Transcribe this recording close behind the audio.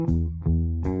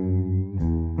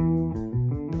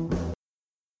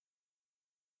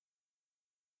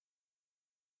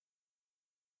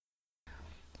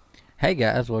Hey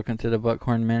guys, welcome to the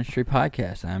Buckhorn Ministry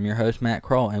podcast. I'm your host, Matt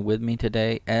Kroll, and with me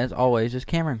today, as always, is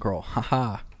Cameron Kroll.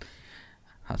 Haha.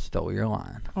 I stole your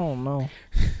line. Oh, no.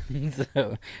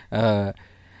 So,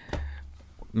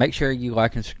 make sure you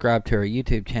like and subscribe to our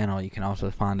YouTube channel. You can also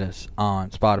find us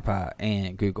on Spotify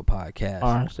and Google Podcasts.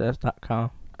 RSS.com.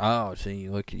 Oh, see,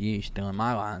 look at you stealing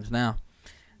my lines now.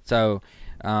 So,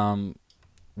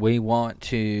 we want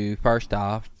to, first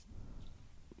off,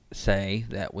 say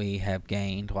that we have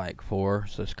gained like 4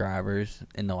 subscribers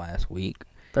in the last week.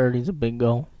 30's a big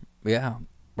goal. Yeah,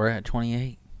 we're at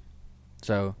 28.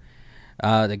 So,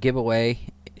 the giveaway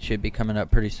should be coming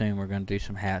up pretty soon. We're going to do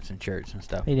some hats and shirts and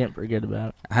stuff. He didn't forget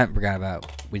about it. I haven't forgot about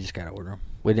it. We just got to order them.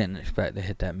 We didn't expect to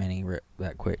hit that many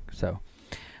that quick. So,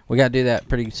 we got to do that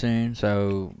pretty soon.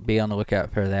 So, be on the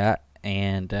lookout for that.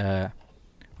 And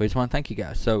we just want to thank you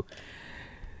guys. So,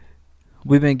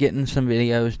 we've been getting some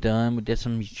videos done. We did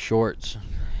some shorts.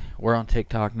 We're on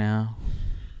TikTok now.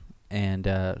 And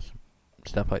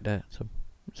stuff like that. So,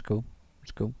 it's cool.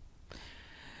 It's cool.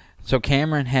 So,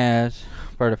 Cameron has,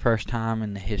 for the first time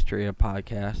in the history of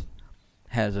podcasts,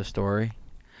 has a story.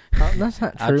 That's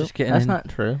not true. I'm just kidding. That's not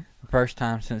true. First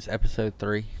time since episode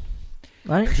 3.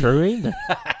 That ain't true either.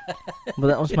 But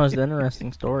that was the most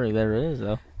interesting story there is,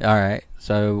 though. Alright,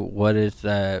 so what is,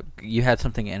 you had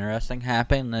something interesting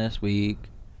happen this week.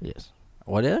 Yes.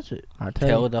 What is it?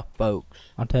 Tell the folks.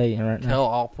 I'll tell you right now. Tell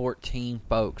all 14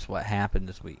 folks what happened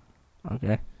this week.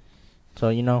 Okay. So,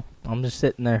 I'm just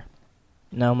sitting there,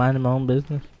 minding my own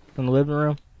business in the living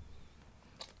room.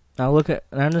 I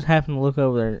just happened to look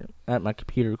over there at my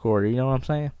computer recorder, you know what I'm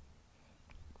saying?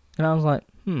 And I was like,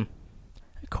 the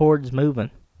cord's moving.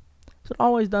 So it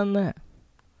always done that.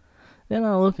 Then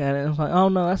I look at it and it's like, oh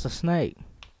no, that's a snake.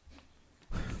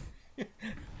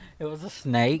 It was a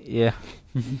snake? Yeah.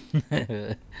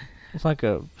 It's like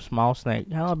a small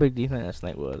snake. How big do you think that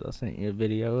snake was? I sent you a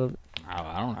video of it. Oh,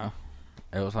 I don't know.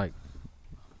 It was like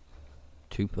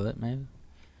 2 foot, maybe.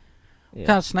 Yeah. What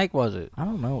kind of snake was it? I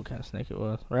don't know what kind of snake it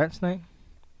was. Rat snake?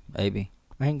 Maybe.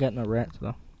 I ain't got no rats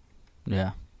though.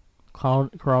 Yeah.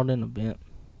 Crawled in a vent.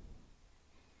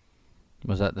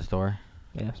 Was that the story?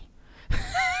 Yes.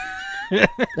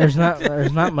 There's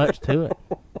not much to it.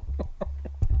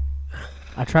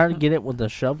 I tried to get it with a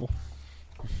shovel.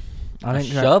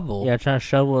 Shovel? Yeah, I tried to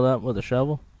shovel it up with a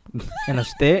shovel and a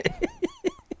stick.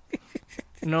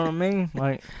 You know what I mean?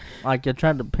 Like I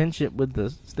tried to pinch it with the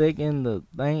stick in the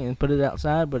thing and put it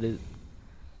outside, but it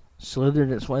slithered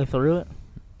its way through it.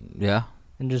 Yeah.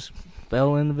 And just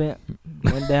fell in the vent.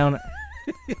 Went down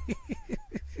it.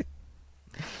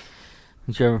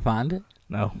 Did you ever find it?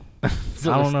 No.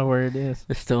 So I don't know where it is.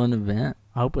 It's still in the vent?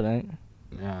 I hope it ain't.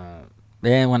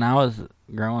 Yeah, when I was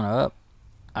growing up,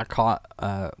 I caught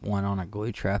one on a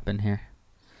glue trap in here.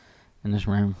 In this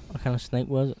room. What kind of snake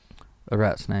was it? A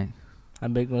rat snake. How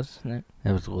big was the snake?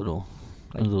 It was little.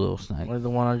 It was a little snake. What, the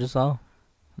one I just saw?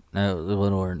 No, it was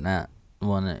littler than that. The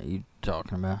one that you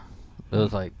talking about. It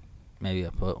was like maybe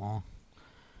a foot long.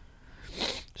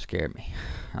 Scared me.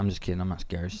 I'm just kidding. I'm not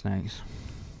scared of snakes.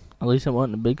 At least it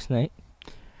wasn't a big snake.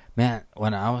 Man,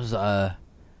 when I was when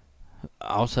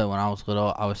I was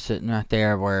little, I was sitting right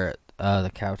there where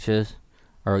the couch is,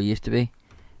 or it used to be,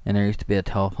 and there used to be a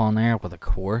telephone there with a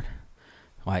cord,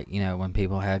 like when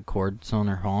people had cords on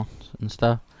their phones and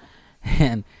stuff,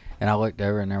 and I looked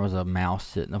over and there was a mouse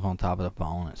sitting up on top of the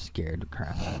phone. It scared the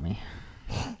crap out of me.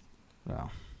 So,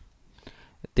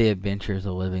 the adventures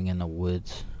of living in the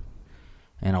woods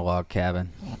in a log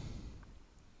cabin.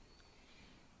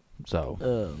 So,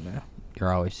 Oh man,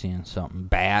 you're always seeing something.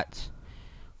 Bats.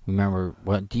 Remember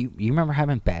what? Do you remember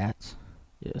having bats?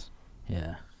 yes.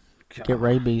 Yeah. Get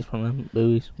rabies from them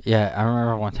buoys. Yeah, I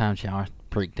remember one time she almost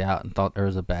freaked out and thought there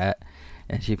was a bat,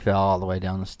 and she fell all the way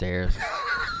down the stairs.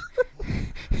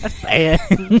 That's bad.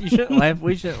 You shouldn't laugh.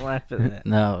 We shouldn't laugh at that.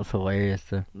 No, it was hilarious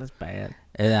though. That's bad.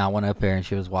 And then I went up there and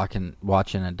she was watching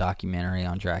a documentary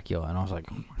on Dracula, and I was like,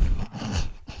 oh my God.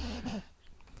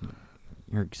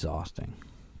 You're exhausting.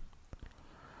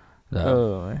 So,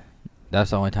 Oh man.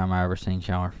 that's the only time I ever seen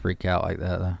Shower freak out like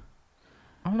that though.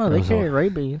 I don't know. They carry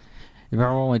rabies. You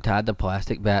remember when we tied the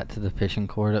plastic bat to the fishing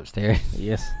cord upstairs?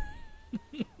 Yes.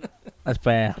 That's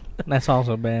bad. That's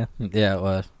also bad. Yeah, it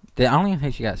was. I don't even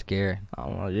think she got scared. I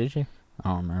don't know. Did she? I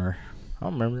don't remember. I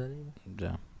don't remember that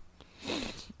either.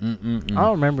 Yeah. I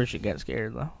don't remember she got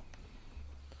scared though.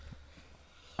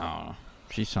 I don't know.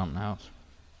 She's something else.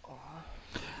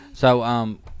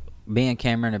 So, me and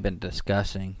Cameron have been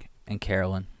discussing, and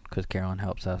Carolyn, because Carolyn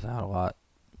helps us out a lot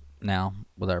now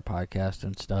with our podcast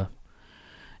and stuff.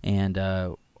 And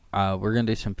we're going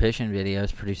to do some fishing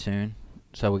videos pretty soon.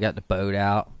 So we got the boat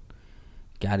out,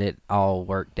 got it all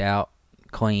worked out,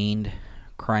 cleaned,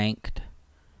 cranked,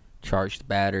 charged the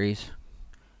batteries.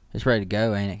 It's ready to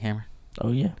go, ain't it, Cameron?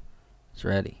 Oh, yeah. It's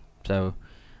ready. So,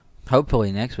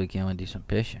 hopefully next weekend we'll do some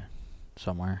fishing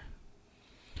somewhere.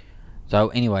 So,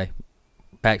 anyway,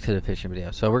 back to the fishing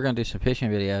video. So, we're going to do some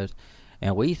fishing videos,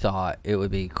 and we thought it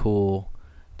would be cool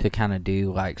to kind of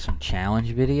do, like, some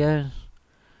challenge videos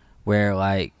where,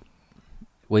 like,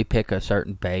 we pick a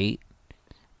certain bait,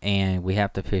 and we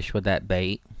have to fish with that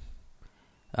bait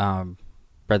for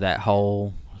that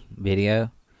whole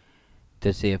video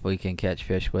to see if we can catch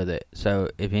fish with it. So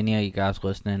if any of you guys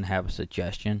listening have a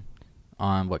suggestion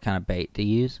on what kind of bait to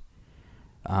use,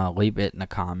 leave it in the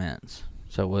comments.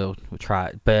 So we'll try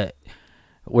it. But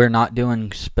we're not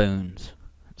doing spoons.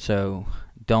 So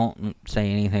don't say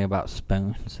anything about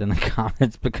spoons in the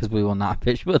comments because we will not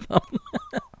fish with them.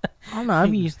 I don't know.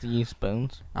 I've used to use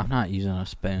spoons. I'm not using a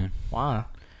spoon. Why?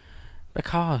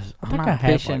 Because I think I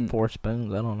have like 4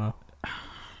 spoons. I don't know.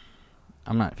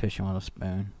 I'm not fishing with a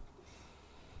spoon.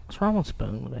 What's wrong with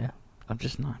spoons, man? I'm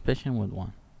just not fishing with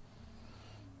one.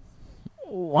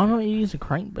 Why don't you use a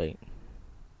crankbait?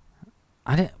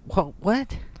 I didn't.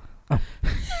 What?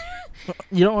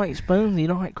 You don't like spoons? You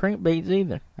don't like crankbaits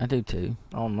either? I do too.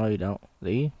 Oh, no, you don't.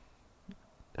 Do you?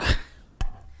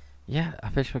 Yeah, I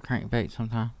fish with crankbait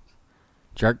sometimes.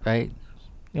 Jerk bait.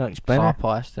 You like spinner? Soft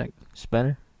plastic.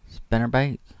 Spinner? Spinner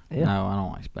baits? Yeah. No, I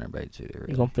don't like spinner baits either. Really.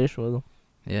 You're going to fish with them?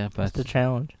 Yeah, if That's the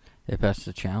challenge. If that's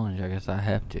the challenge, I guess I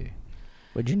have to.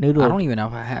 Would you noodle? I don't even know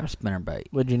if I have spinner bait.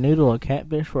 Would you noodle a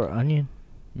catfish for an onion?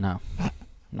 No. I'm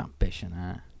not fishing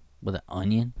that. With an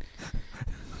onion?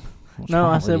 No,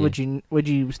 I said would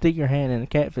you stick your hand in a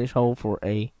catfish hole for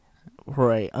a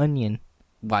onion?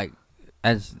 I'll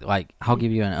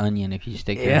give you an onion if you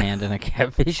stick your hand in a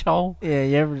catfish hole. Yeah,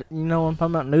 you know what I'm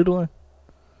talking about, noodling?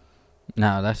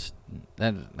 No, that's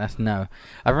no.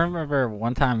 I remember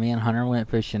one time me and Hunter went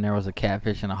fishing. There was a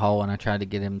catfish in a hole, and I tried to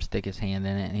get him to stick his hand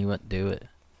in it, and he wouldn't do it.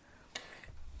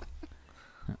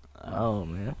 Oh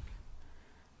man!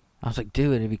 I was like,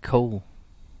 "Do it, it'd be cool,"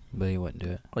 but he wouldn't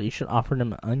do it. Well, you should offer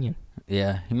him an onion.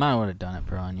 Yeah, he might would have done it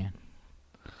for onion.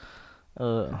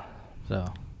 So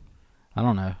I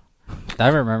don't know. I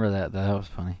remember that. That was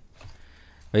funny.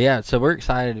 But yeah, so we're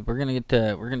excited. We're gonna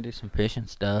do some fishing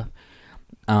stuff.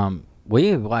 We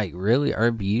have really our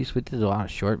views. We did a lot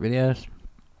of short videos,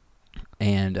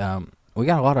 and we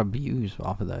got a lot of views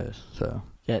off of those. So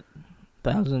got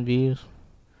 1,000 views.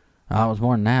 It was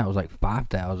more than that. It was like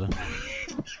 5,000.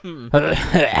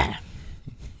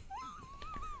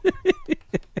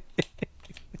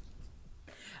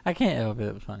 I can't help it.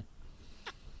 It was funny.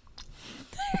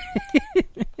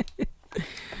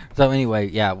 So anyway,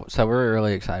 yeah. So we're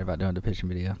really excited about doing the fishing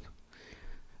video.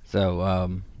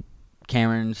 So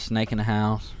Cameron's snake in the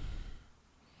house,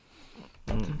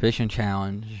 fishing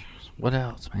challenge. What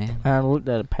else, man? I looked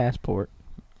at a passport.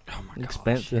 Oh my gosh!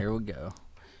 Expensive. Here we go.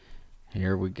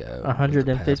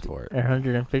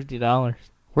 $150.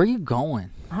 Where are you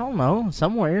going? I don't know.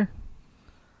 Somewhere.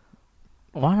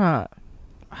 Why not?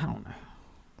 I don't know.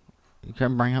 You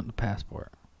couldn't bring up the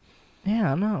passport.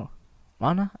 Yeah, I know.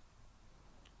 Why not?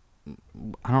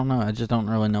 I don't know. I just don't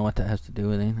really know what that has to do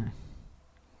with anything.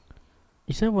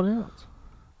 You said what else?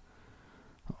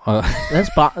 That's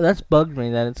that's bugged me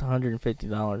that it's $150.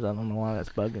 I don't know why that's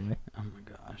bugging me. Oh my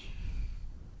gosh.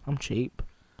 I'm cheap.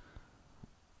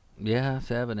 Yeah,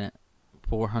 it's evident.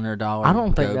 $400 I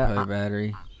don't think GoPro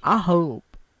battery. I hope.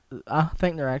 I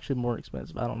think they're actually more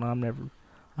expensive. I don't know. I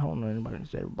don't know anybody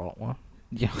who's ever bought one.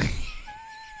 Yeah.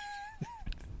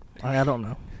 I don't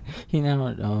know. You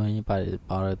don't know anybody that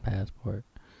bought a passport.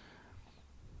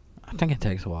 I think it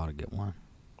takes a while to get one.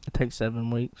 It takes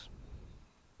 7 weeks.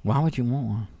 Why would you want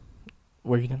one?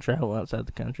 Where you can travel outside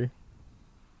the country.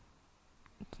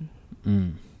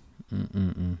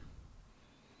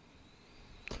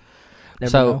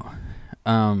 So,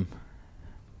 alright,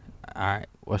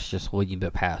 let's just leave the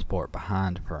passport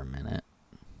behind for a minute.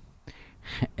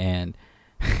 And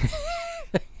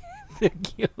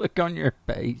you look on your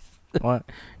face. What?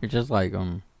 You're just like,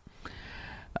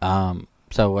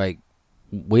 so like,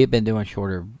 we've been doing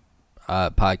shorter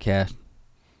podcasts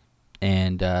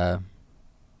and trying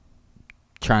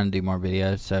to do more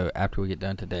videos. So after we get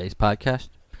done today's podcast,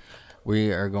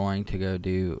 we are going to go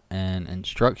do an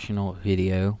instructional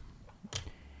video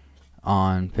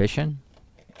on fishing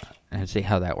and see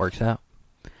how that works out.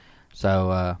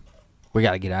 So we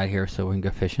got to get out of here so we can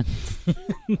go fishing.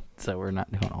 So we're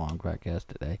not doing a long podcast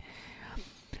today.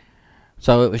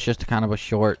 So it was just kind of a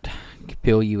short,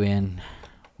 fill you in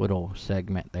little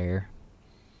segment there.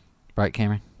 Right,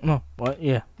 Cameron? No, what?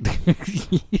 Yeah.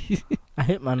 I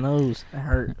hit my nose. It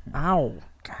hurt. Ow.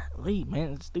 Golly,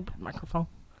 man, that stupid microphone.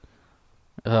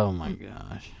 Oh my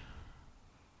gosh.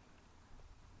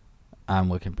 I'm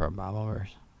looking for a Bible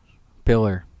verse.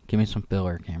 Filler. Give me some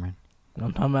filler, Cameron.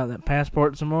 I'm talking about that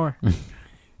passport some more.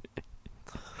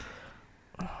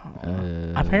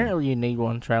 Apparently you need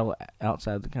one to travel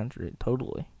outside the country.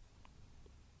 Totally.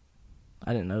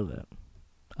 I didn't know that.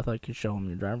 I thought you could show them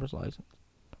your driver's license.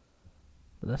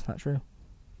 But that's not true.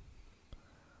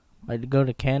 Like to go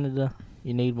to Canada,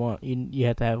 you need one. You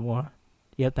have to have one.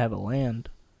 You have to have a land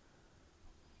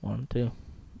one too.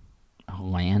 A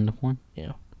land one?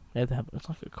 Yeah. You have to have. It's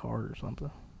like a card or something.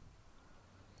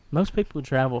 Most people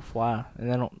travel fly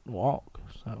and they don't walk,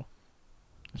 so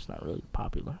it's not really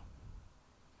popular.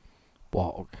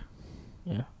 Walk.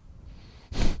 Yeah.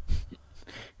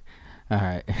 All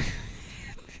right.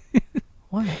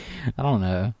 What? I don't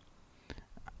know.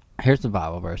 Here's the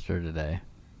Bible verse for today.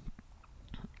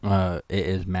 It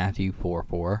is Matthew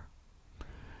 4:4.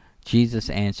 Jesus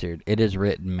answered, "It is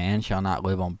written, man shall not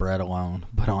live on bread alone,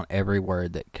 but on every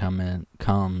word that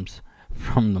comes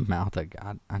from the mouth of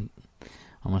God." I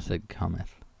almost said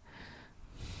cometh.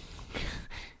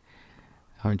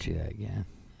 I want you that again.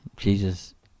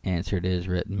 Jesus answered, "It is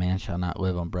written, man shall not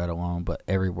live on bread alone, but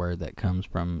every word that comes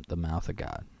from the mouth of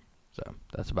God." So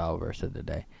that's the Bible verse of the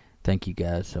day. Thank you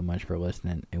guys so much for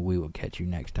listening, and we will catch you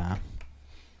next time.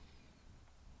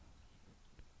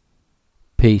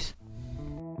 Peace.